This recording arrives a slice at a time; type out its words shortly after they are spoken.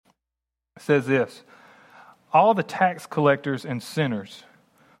says this: all the tax collectors and sinners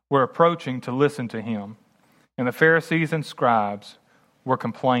were approaching to listen to him, and the Pharisees and scribes were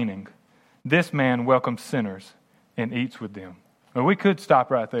complaining, "This man welcomes sinners and eats with them." Well, we could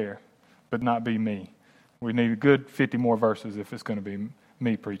stop right there, but not be me. We need a good 50 more verses if it's going to be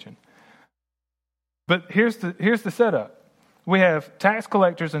me preaching. But here's the setup. We have tax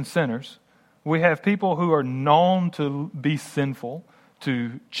collectors and sinners. We have people who are known to be sinful,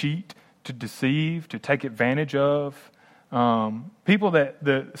 to cheat, to deceive, to take advantage of. People that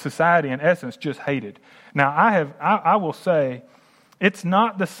the society, in essence, just hated. Now, I will say, it's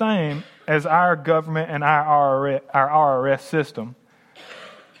not the same as our government and our IRS system.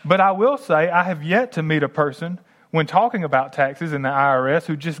 But I will say, I have yet to meet a person when talking about taxes in the IRS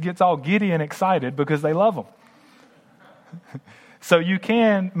who just gets all giddy and excited because they love them. So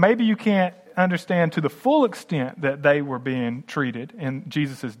maybe you can't understand to the full extent that they were being treated in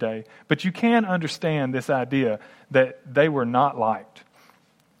Jesus' day, but you can understand this idea that they were not liked.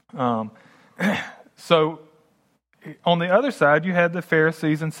 So on the other side, you had the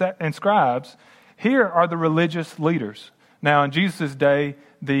Pharisees and scribes. Here are the religious leaders. Now, in Jesus' day,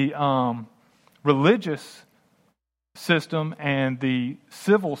 the religious system and the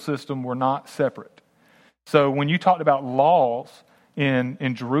civil system were not separate. So when you talked about laws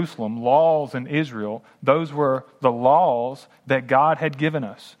in Jerusalem, laws in Israel, those were the laws that God had given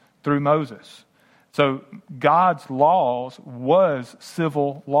us through Moses. So God's laws was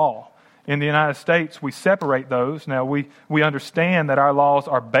civil law. In the United States, we separate those. Now, we understand that our laws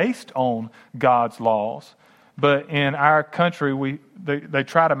are based on God's laws, but in our country, they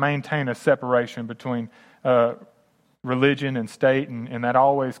try to maintain a separation between religion and state, and that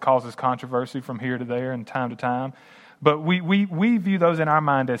always causes controversy from here to there and time to time. But we view those in our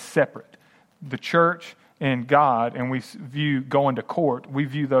mind as separate. The church and God, and we view going to court, we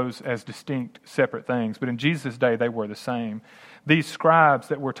view those as distinct, separate things. But in Jesus' day, they were the same. These scribes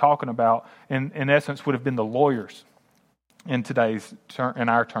that we're talking about, in essence, would have been the lawyers in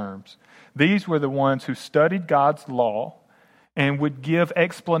our terms. These were the ones who studied God's law and would give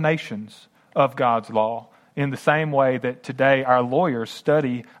explanations of God's law in the same way that today our lawyers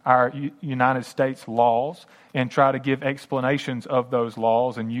study our United States laws and try to give explanations of those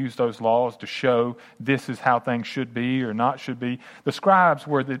laws and use those laws to show this is how things should be or not should be. The scribes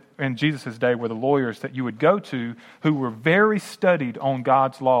in Jesus' day were the lawyers that you would go to who were very studied on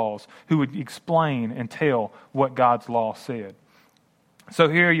God's laws, who would explain and tell what God's law said. So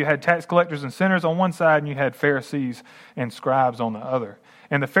here you had tax collectors and sinners on one side, and you had Pharisees and scribes on the other.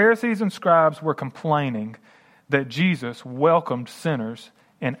 And the Pharisees and scribes were complaining that Jesus welcomed sinners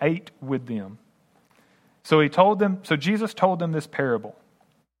and ate with them. So Jesus told them this parable.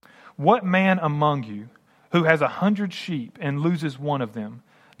 What man among you who has 100 sheep and loses one of them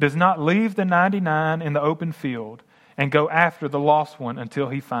does not leave the 99 in the open field and go after the lost one until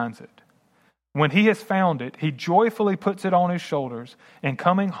he finds it? When he has found it, he joyfully puts it on his shoulders, and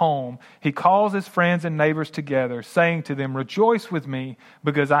coming home, he calls his friends and neighbors together, saying to them, "Rejoice with me,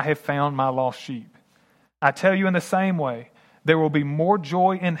 because I have found my lost sheep." I tell you, in the same way, there will be more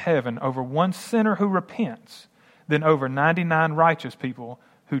joy in heaven over one sinner who repents than over 99 righteous people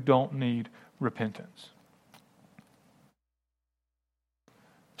who don't need repentance.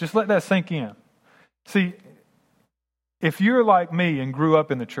 Just let that sink in. See, if you're like me and grew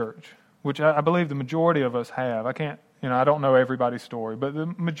up in the church, which I believe the majority of us have. I don't know everybody's story, but the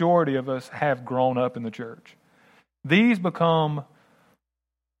majority of us have grown up in the church. These become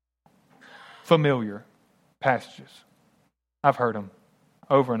familiar passages. I've heard them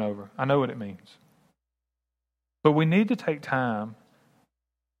over and over. I know what it means. But we need to take time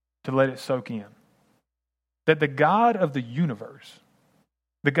to let it soak in. That the God of the universe,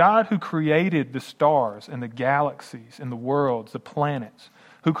 the God who created the stars and the galaxies and the worlds, the planets,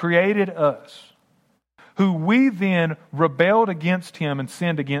 who created us, who we then rebelled against him and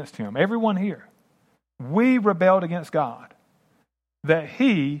sinned against him. Everyone here. We rebelled against God. That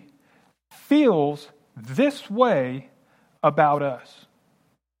he feels this way about us.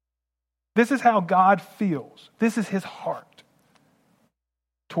 This is how God feels. This is his heart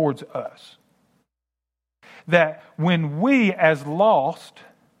towards us. That when we as lost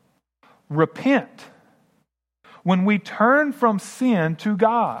repent, when we turn from sin to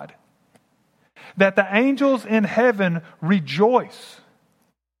God, that the angels in heaven rejoice.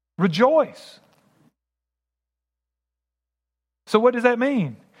 Rejoice. So what does that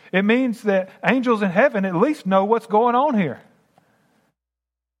mean? It means that angels in heaven at least know what's going on here.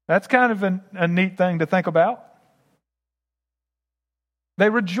 That's kind of a neat thing to think about. They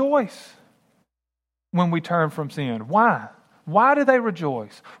rejoice when we turn from sin. Why? Why do they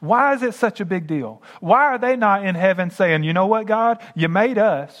rejoice? Why is it such a big deal? Why are they not in heaven saying, you know what, God? You made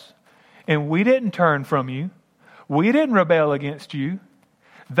us, and we didn't turn from you. We didn't rebel against you.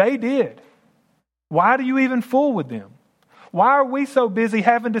 They did. Why do you even fool with them? Why are we so busy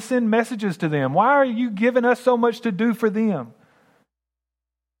having to send messages to them? Why are you giving us so much to do for them?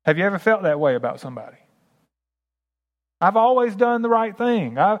 Have you ever felt that way about somebody? I've always done the right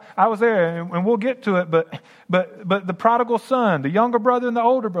thing. I was there, and we'll get to it, but the prodigal son, the younger brother and the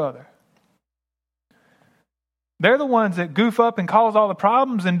older brother, they're the ones that goof up and cause all the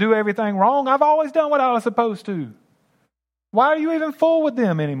problems and do everything wrong. I've always done what I was supposed to. Why are you even fool with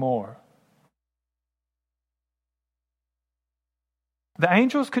them anymore? The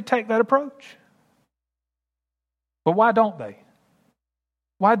angels could take that approach. But why don't they?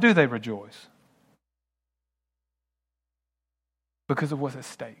 Why do they rejoice? Because of what's at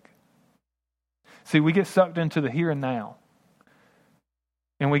stake. See, we get sucked into the here and now,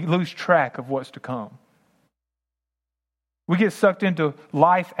 and we lose track of what's to come. We get sucked into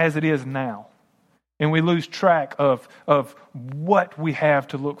life as it is now, and we lose track of what we have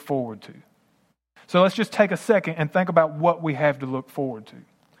to look forward to. So let's just take a second and think about what we have to look forward to.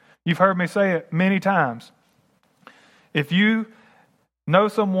 You've heard me say it many times. If you know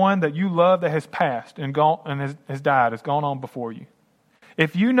someone that you love that has passed and gone and has died, has gone on before you,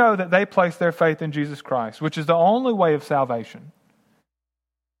 if you know that they place their faith in Jesus Christ, which is the only way of salvation,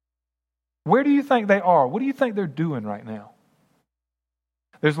 where do you think they are? What do you think they're doing right now?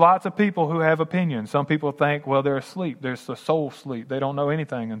 There's lots of people who have opinions. Some people think, well, they're asleep. There's a soul sleep. They don't know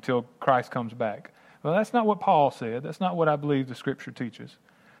anything until Christ comes back. Well, that's not what Paul said. That's not what I believe the Scripture teaches.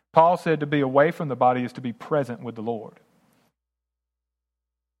 Paul said to be away from the body is to be present with the Lord.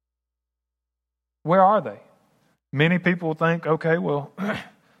 Where are they? Many people think, okay, well,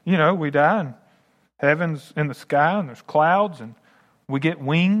 we die and heaven's in the sky and there's clouds and we get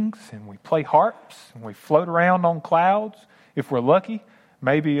wings and we play harps and we float around on clouds. If we're lucky,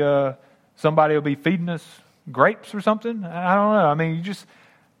 maybe somebody will be feeding us grapes or something. I don't know. I mean,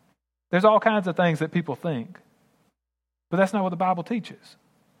 there's all kinds of things that people think. But that's not what the Bible teaches.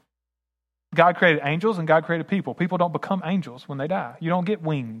 God created angels and God created people. People don't become angels when they die. You don't get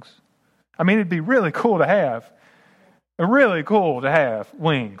wings. I mean, it'd be really cool to have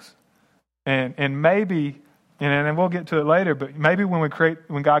wings. And maybe, and we'll get to it later, but maybe when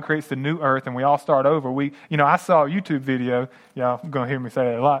God creates the new earth and we all start over, I saw a YouTube video, y'all are going to hear me say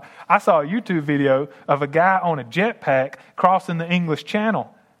that a lot. I saw a YouTube video of a guy on a jetpack crossing the English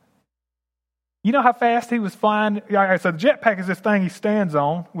Channel. You know how fast he was flying? So the jetpack is this thing he stands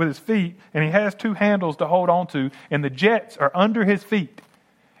on with his feet, and he has two handles to hold on to, and the jets are under his feet.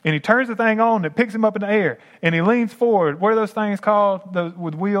 And he turns the thing on, and it picks him up in the air, and he leans forward. What are those things called,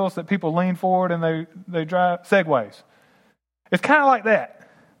 with wheels that people lean forward and they drive? Segways. It's kind of like that.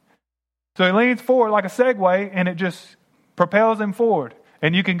 So he leans forward like a Segway, and it just propels him forward.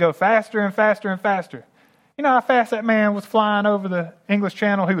 And you can go faster and faster and faster. You know how fast that man was flying over the English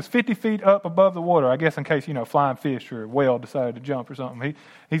Channel? He was 50 feet up above the water. I guess in case, flying fish or a whale decided to jump or something.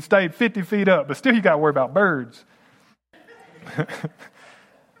 He stayed 50 feet up, but still you got to worry about birds.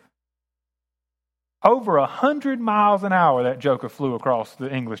 Over 100 miles an hour that joker flew across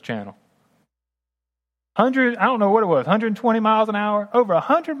the English Channel. I don't know what it was, 120 miles an hour? Over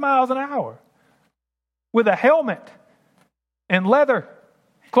 100 miles an hour. With a helmet and leather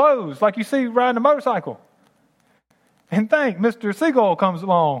clothes like you see riding a motorcycle. And think Mr. Seagull comes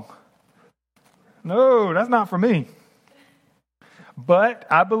along. No, that's not for me. But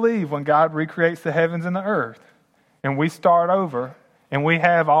I believe when God recreates the heavens and the earth, and we start over, and we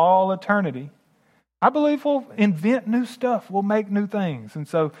have all eternity, I believe we'll invent new stuff. We'll make new things. And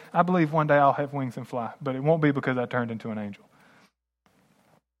so I believe one day I'll have wings and fly. But it won't be because I turned into an angel.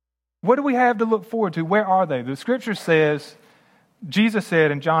 What do we have to look forward to? Where are they? The Scripture says, Jesus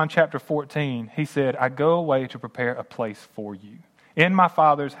said in John chapter 14, he said, I go away to prepare a place for you. In my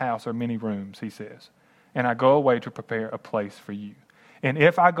Father's house are many rooms, he says. And I go away to prepare a place for you. And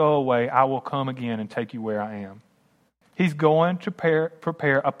if I go away, I will come again and take you where I am. He's going to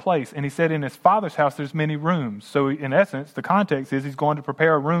prepare a place. And he said in his Father's house there's many rooms. So in essence, the context is he's going to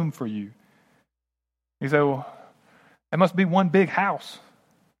prepare a room for you. You say, well, that must be one big house.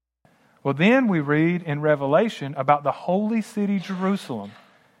 Well, then we read in Revelation about the holy city Jerusalem.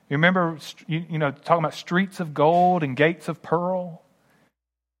 You remember, talking about streets of gold and gates of pearl?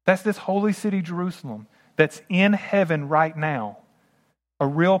 That's this holy city Jerusalem that's in heaven right now. A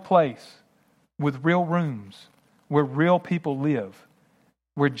real place with real rooms where real people live,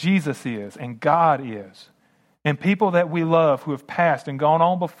 where Jesus is and God is. and people that we love who have passed and gone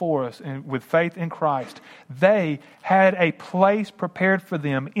on before us and with faith in Christ, they had a place prepared for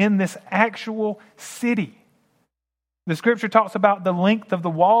them in this actual city. The scripture talks about the length of the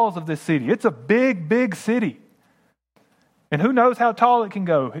walls of this city. It's a big, big city. And who knows how tall it can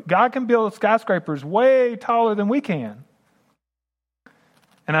go. God can build skyscrapers way taller than we can.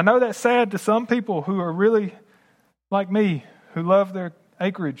 And I know that's sad to some people who are really like me, who love their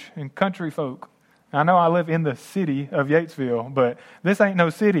acreage and country folk. I know I live in the city of Yatesville, but this ain't no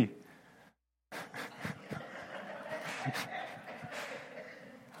city.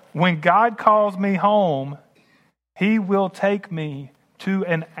 When God calls me home, He will take me to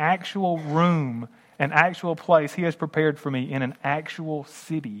an actual room, an actual place He has prepared for me in an actual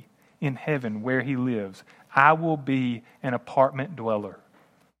city in heaven where He lives. I will be an apartment dweller.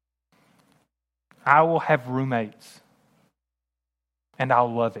 I will have roommates, and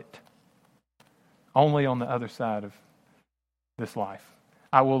I'll love it. Only on the other side of this life.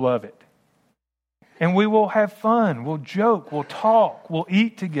 I will love it. And we will have fun. We'll joke. We'll talk. We'll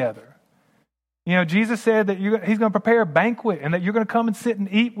eat together. You know, Jesus said that He's going to prepare a banquet and that you're going to come and sit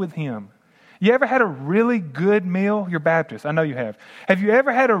and eat with Him. You ever had a really good meal? You're Baptist. I know you have. Have you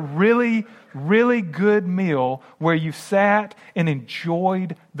ever had a really, really good meal where you sat and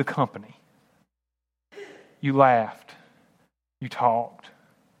enjoyed the company? You laughed. You talked.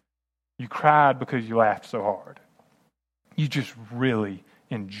 You cried because you laughed so hard. You just really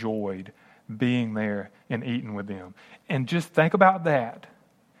enjoyed being there and eating with them. And just think about that.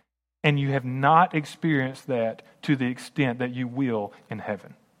 And you have not experienced that to the extent that you will in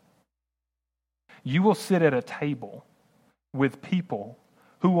heaven. You will sit at a table with people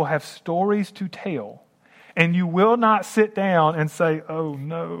who will have stories to tell. And you will not sit down and say, oh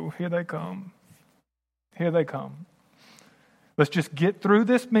no, here they come. Here they come. Let's just get through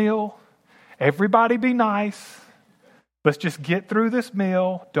this meal. Everybody be nice. Let's just get through this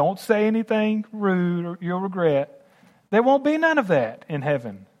meal. Don't say anything rude or you'll regret. There won't be none of that in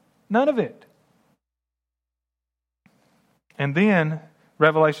heaven. None of it. And then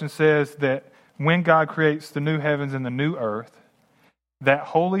Revelation says that when God creates the new heavens and the new earth, that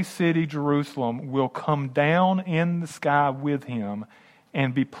holy city Jerusalem will come down in the sky with Him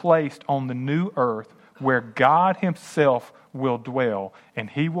and be placed on the new earth where God Himself will dwell, and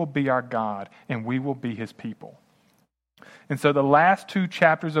He will be our God, and we will be His people. And so the last 2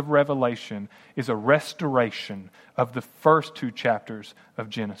 chapters of Revelation is a restoration of the first 2 chapters of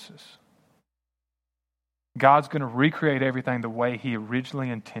Genesis. God's going to recreate everything the way He originally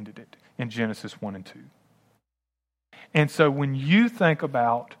intended it in Genesis 1 and 2. And so when you think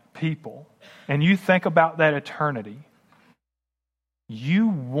about people, and you think about that eternity, you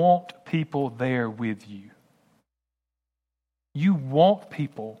want people there with you. You want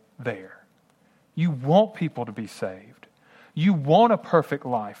people there. You want people to be saved. You want a perfect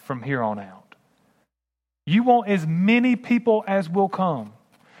life from here on out. You want as many people as will come.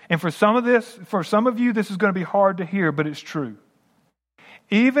 And for some of you, this is going to be hard to hear, but it's true.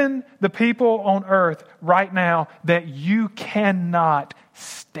 Even the people on earth right now that you cannot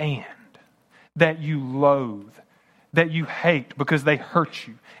stand, that you loathe, that you hate because they hurt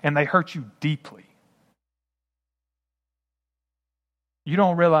you, and they hurt you deeply. You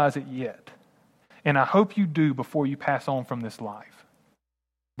don't realize it yet. And I hope you do before you pass on from this life.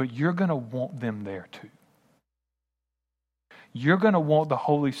 But you're going to want them there too. You're going to want the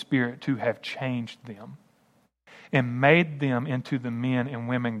Holy Spirit to have changed them and made them into the men and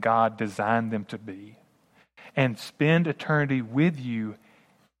women God designed them to be, and spend eternity with you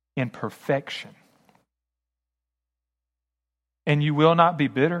in perfection. And you will not be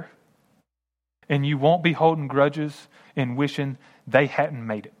bitter, and you won't be holding grudges and wishing they hadn't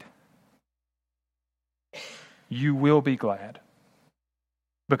made it. You will be glad,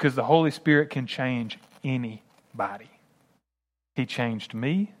 because the Holy Spirit can change anybody. He changed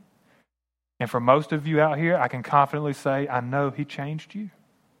me. And for most of you out here, I can confidently say, I know He changed you.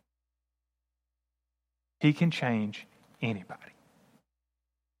 He can change anybody.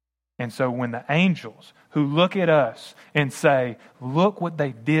 And so when the angels who look at us and say, look what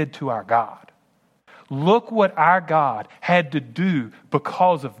they did to our God. Look what our God had to do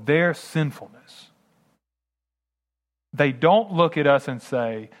because of their sinfulness. They don't look at us and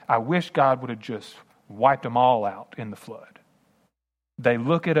say, I wish God would have just wiped them all out in the flood. They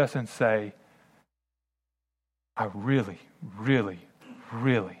look at us and say, I really, really,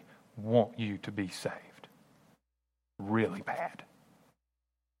 really want you to be saved. Really bad.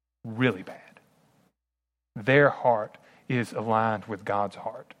 Really bad. Their heart is aligned with God's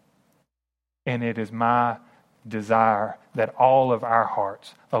heart. And it is my desire that all of our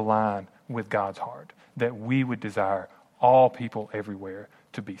hearts align with God's heart. that we would desire all people everywhere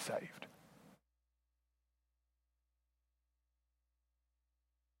to be saved.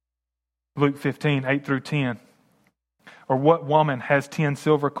 Luke 15, 8 through 10. Or what woman has 10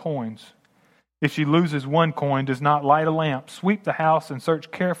 silver coins? If she loses one coin, does not light a lamp, sweep the house, and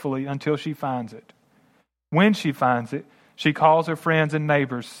search carefully until she finds it. When she finds it, she calls her friends and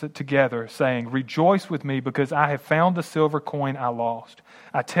neighbors together, saying, "Rejoice with me, because I have found the silver coin I lost."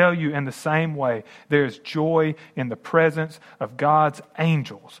 I tell you, in the same way, there is joy in the presence of God's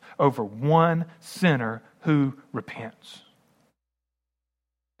angels over one sinner who repents.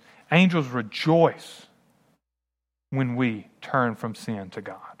 Angels rejoice when we turn from sin to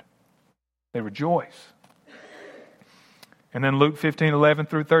God. They rejoice. And then Luke 15, 11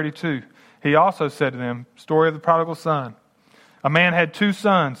 through 32. He also said to them, story of the prodigal son. A man had 2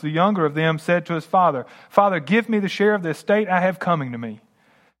 sons. The younger of them said to his father, "Father, give me the share of the estate I have coming to me."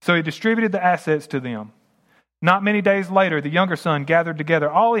 So he distributed the assets to them. Not many days later, the younger son gathered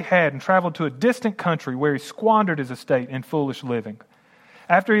together all he had and traveled to a distant country where he squandered his estate in foolish living.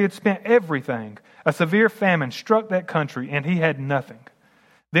 After he had spent everything, a severe famine struck that country and he had nothing.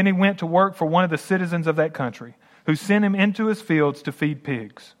 Then he went to work for one of the citizens of that country, who sent him into his fields to feed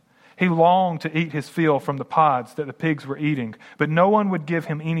pigs. He longed to eat his fill from the pods that the pigs were eating, but no one would give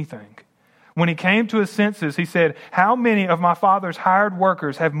him anything. When he came to his senses, he said, "How many of my father's hired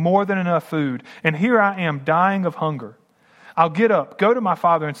workers have more than enough food, and here I am dying of hunger? I'll get up, go to my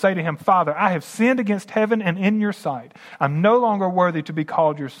father, and say to him, 'Father, I have sinned against heaven and in your sight. I'm no longer worthy to be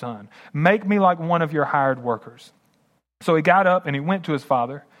called your son. Make me like one of your hired workers.' So he got up and he went to his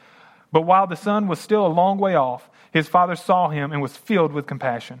father. But while the son was still a long way off, his father saw him and was filled with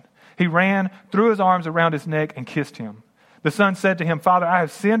compassion. He ran, threw his arms around his neck, and kissed him. The son said to him, 'Father, I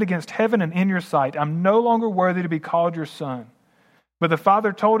have sinned against heaven and in your sight. I'm no longer worthy to be called your son.' But the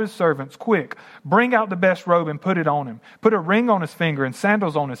father told his servants, 'Quick, bring out the best robe and put it on him. Put a ring on his finger and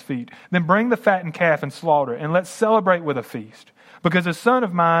sandals on his feet. Then bring the fattened calf and slaughter it, and let's celebrate with a feast. Because a son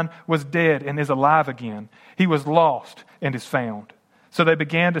of mine was dead and is alive again. He was lost and is found.' So they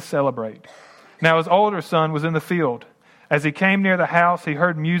began to celebrate. Now his older son was in the field. As he came near the house, he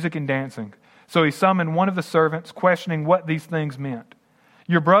heard music and dancing. So he summoned one of the servants, questioning what these things meant.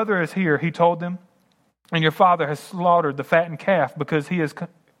 'Your brother is here,' he told them, 'and your father has slaughtered the fattened calf because he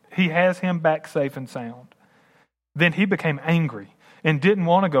has him back safe and sound.' Then he became angry and didn't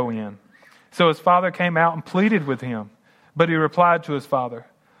want to go in. So his father came out and pleaded with him. But he replied to his father,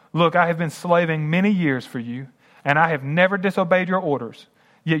 'Look, I have been slaving many years for you, and I have never disobeyed your orders.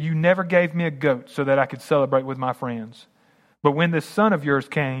 Yet you never gave me a goat so that I could celebrate with my friends. But when this son of yours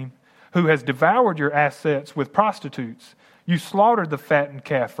came, who has devoured your assets with prostitutes, you slaughtered the fattened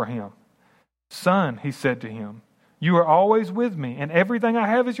calf for him.' 'Son,' he said to him, 'you are always with me, and everything I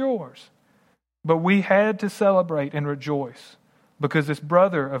have is yours. But we had to celebrate and rejoice, because this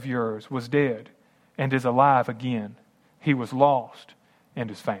brother of yours was dead and is alive again. He was lost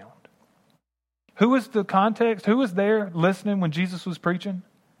and is found.'" Who was the context? Who was there listening when Jesus was preaching?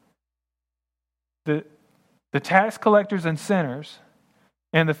 The tax collectors and sinners,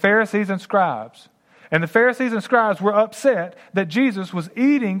 and the Pharisees and scribes. And the Pharisees and scribes were upset that Jesus was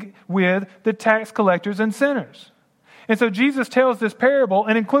eating with the tax collectors and sinners. And so Jesus tells this parable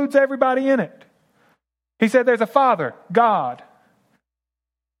and includes everybody in it. He said there's a father, God.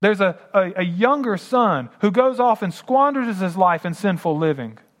 There's a younger son who goes off and squanders his life in sinful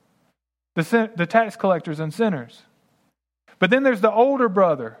living. The tax collectors and sinners. But then there's the older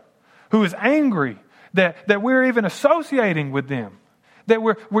brother who is angry that we're even associating with them. That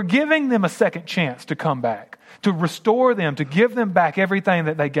we're giving them a second chance to come back, to restore them, to give them back everything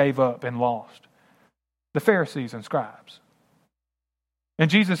that they gave up and lost. The Pharisees and scribes.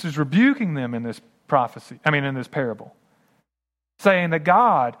 And Jesus is rebuking them in this in this parable. Saying that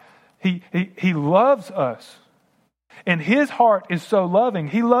God, He loves us. And His heart is so loving.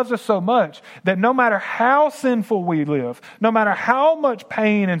 He loves us so much that no matter how sinful we live, no matter how much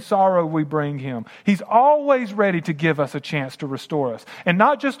pain and sorrow we bring Him, He's always ready to give us a chance to restore us. And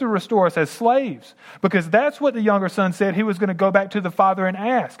not just to restore us as slaves, because that's what the younger son said he was going to go back to the father and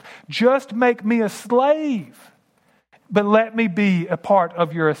ask. Just make me a slave, but let me be a part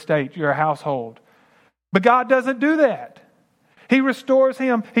of your estate, your household. But God doesn't do that. He restores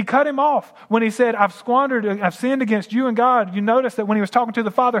him. He cut him off when he said, I've sinned against you and God. You notice that when he was talking to the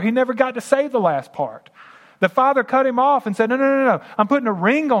father, he never got to say the last part. The father cut him off and said, no. I'm putting a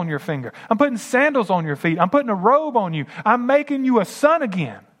ring on your finger. I'm putting sandals on your feet. I'm putting a robe on you. I'm making you a son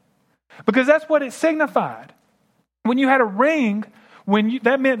again. Because that's what it signified. When you had a ring,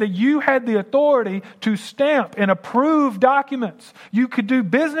 That meant that you had the authority to stamp and approve documents. You could do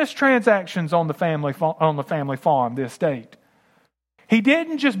business transactions on the family farm, the estate. He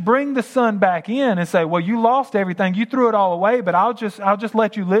didn't just bring the son back in and say, well, you lost everything. You threw it all away, but I'll just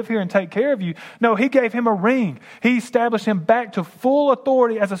let you live here and take care of you. No, he gave him a ring. He established him back to full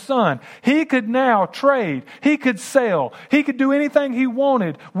authority as a son. He could now trade. He could sell. He could do anything he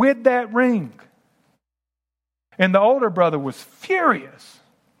wanted with that ring. And the older brother was furious.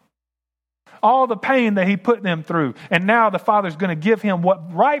 All the pain that he put them through. And now the father's going to give him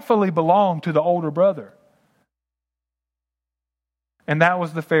what rightfully belonged to the older brother. And that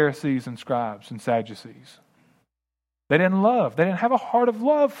was the Pharisees and scribes and Sadducees. They didn't love. They didn't have a heart of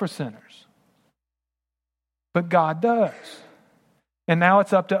love for sinners. But God does. And now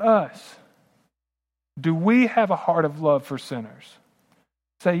it's up to us. Do we have a heart of love for sinners?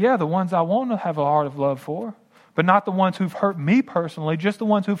 Say, yeah, the ones I want to have a heart of love for, but not the ones who've hurt me personally, just the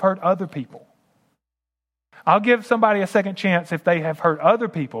ones who've hurt other people. I'll give somebody a second chance if they have hurt other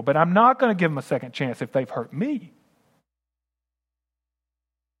people, but I'm not going to give them a second chance if they've hurt me.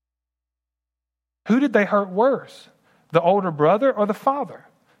 Who did they hurt worse? The older brother or the father?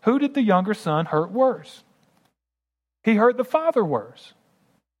 Who did the younger son hurt worse? He hurt the father worse.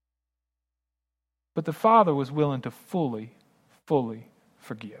 But the father was willing to fully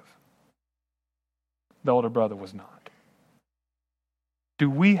forgive. The older brother was not. Do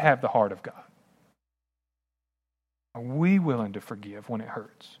we have the heart of God? Are we willing to forgive when it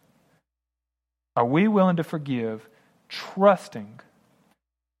hurts? Are we willing to forgive, trusting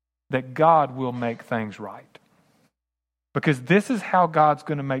that God will make things right? Because this is how God's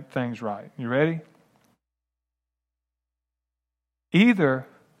going to make things right. You ready? Either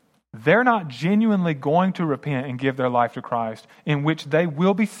they're not genuinely going to repent and give their life to Christ, in which they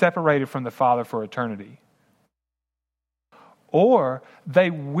will be separated from the Father for eternity. Or they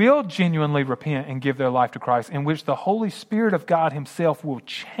will genuinely repent and give their life to Christ, in which the Holy Spirit of God Himself will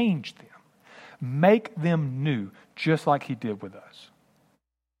change them, make them new, just like He did with us.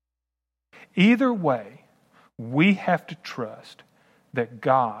 Either way, we have to trust that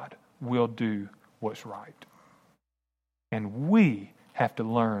God will do what's right. And we have to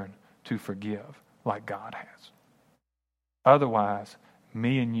learn to forgive like God has. Otherwise,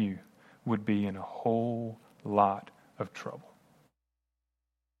 me and you would be in a whole lot of trouble.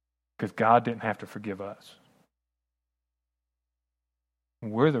 Because God didn't have to forgive us.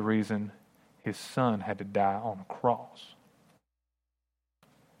 We're the reason His Son had to die on a cross.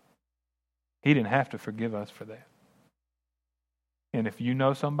 He didn't have to forgive us for that. And if you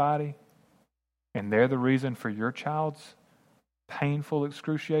know somebody and they're the reason for your child's painful,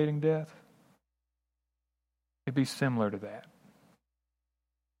 excruciating death, it'd be similar to that.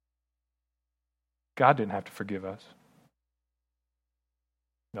 God didn't have to forgive us.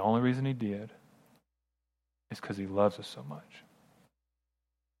 The only reason He did is because He loves us so much.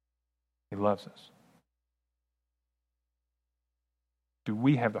 He loves us. Do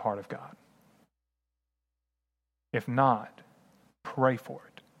we have the heart of God? If not, pray for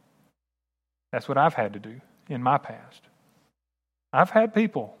it. That's what I've had to do in my past. I've had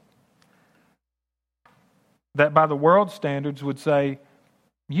people that by the world's standards would say,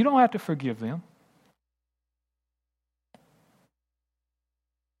 you don't have to forgive them.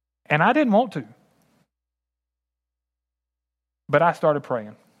 And I didn't want to. But I started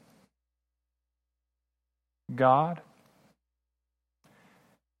praying. God,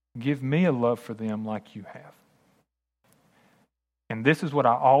 give me a love for them like you have. And this is what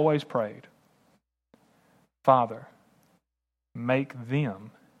I always prayed. Father, make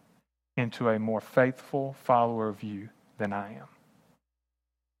them into a more faithful follower of you than I am.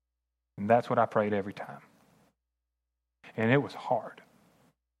 And that's what I prayed every time. And it was hard.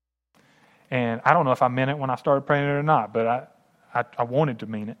 And I don't know if I meant it when I started praying it or not, but I wanted to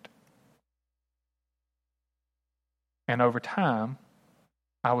mean it. And over time,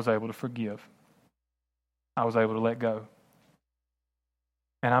 I was able to forgive. I was able to let go.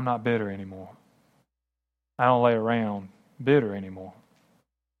 And I'm not bitter anymore. I don't lay around bitter anymore.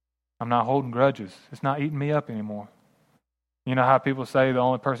 I'm not holding grudges. It's not eating me up anymore. You know how people say the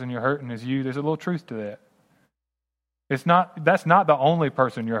only person you're hurting is you? There's a little truth to that. That's not the only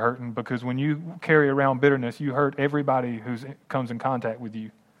person you're hurting, because when you carry around bitterness, you hurt everybody who comes in contact with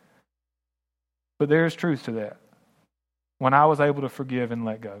you. But there's truth to that. When I was able to forgive and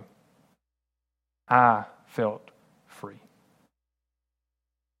let go, I felt free.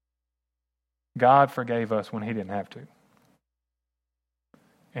 God forgave us when He didn't have to.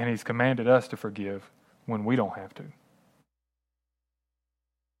 And He's commanded us to forgive when we don't have to.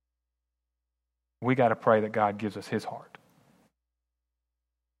 We got to pray that God gives us His heart.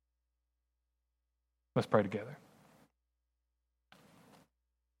 Let's pray together.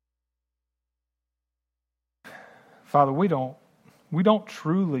 Father, we don't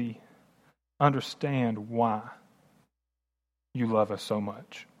truly understand why you love us so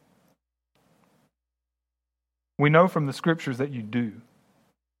much. We know from the Scriptures that you do.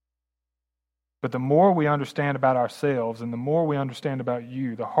 But the more we understand about ourselves and the more we understand about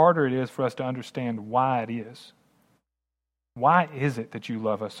you, the harder it is for us to understand why it is. Why is it that you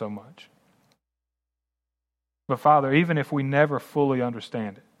love us so much? But Father, even if we never fully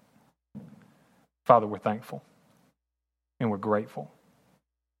understand it, Father, we're thankful and we're grateful.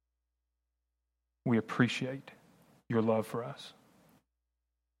 We appreciate your love for us.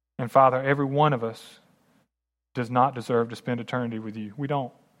 And Father, every one of us does not deserve to spend eternity with you. We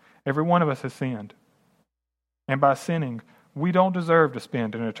don't. Every one of us has sinned. And by sinning, we don't deserve to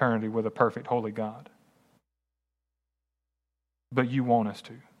spend an eternity with a perfect, holy God. But you want us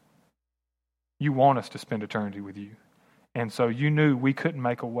to. You want us to spend eternity with you. And so you knew we couldn't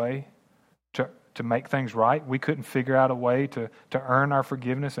make a way to make things right. We couldn't figure out a way to earn our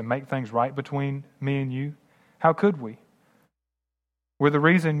forgiveness and make things right between me and you. How could we? We're the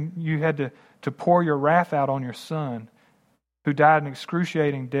reason you had to pour your wrath out on your Son, who died an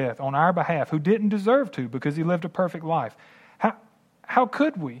excruciating death on our behalf, who didn't deserve to because he lived a perfect life. How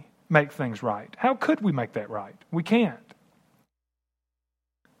could we make things right? How could we make that right? We can't.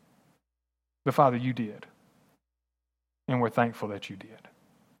 But Father, you did. And we're thankful that you did.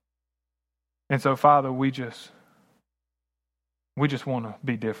 And so, Father, we just want to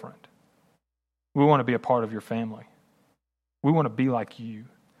be different. We want to be a part of your family. We want to be like you,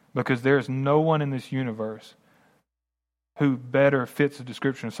 because there's no one in this universe who better fits the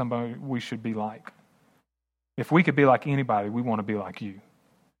description of somebody we should be like. If we could be like anybody, we want to be like you.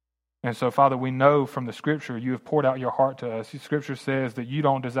 And so, Father, we know from the Scripture you have poured out your heart to us. The Scripture says that you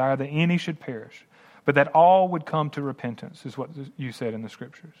don't desire that any should perish, but that all would come to repentance, is what you said in the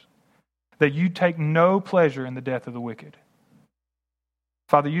Scriptures. That you take no pleasure in the death of the wicked.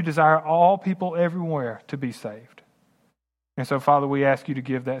 Father, you desire all people everywhere to be saved. And so, Father, we ask you to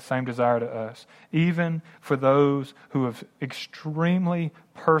give that same desire to us, even for those who have extremely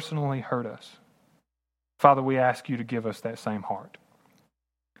personally hurt us. Father, we ask you to give us that same heart,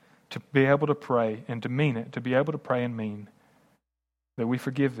 to be able to pray and to mean it, to be able to pray and mean that we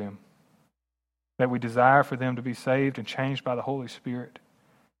forgive them, that we desire for them to be saved and changed by the Holy Spirit,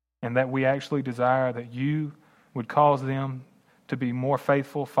 and that we actually desire that you would cause them to be more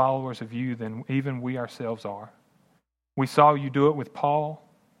faithful followers of you than even we ourselves are. We saw you do it with Paul.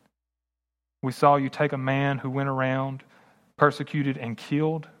 We saw you take a man who went around, persecuted and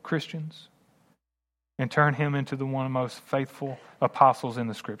killed Christians, and turn him into the one of the most faithful apostles in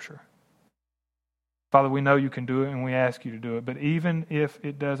the Scripture. Father, we know you can do it, and we ask you to do it. But even if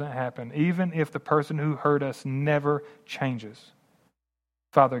it doesn't happen, even if the person who hurt us never changes,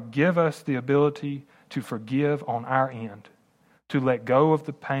 Father, give us the ability to forgive on our end, to let go of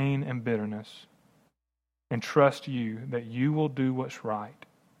the pain and bitterness, and trust you that you will do what's right.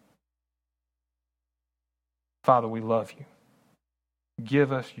 Father, we love you.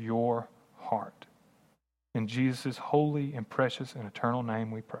 Give us your heart. In Jesus' holy and precious and eternal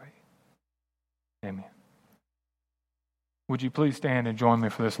name we pray. Amen. Would you please stand and join me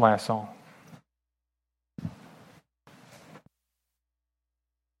for this last song?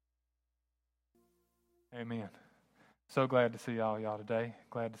 Amen. So glad to see all y'all today.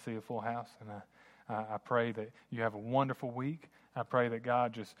 Glad to see a full house. And I pray that you have a wonderful week. I pray that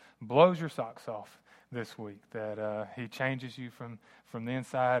God just blows your socks off this week, that He changes you from the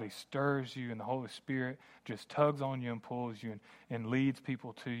inside. He stirs you, and the Holy Spirit just tugs on you and pulls you and leads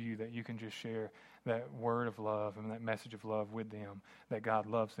people to you, that you can just share that word of love and that message of love with them, that God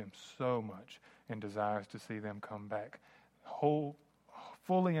loves them so much and desires to see them come back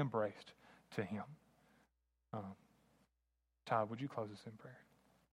fully embraced to Him. Todd, would you close us in prayer?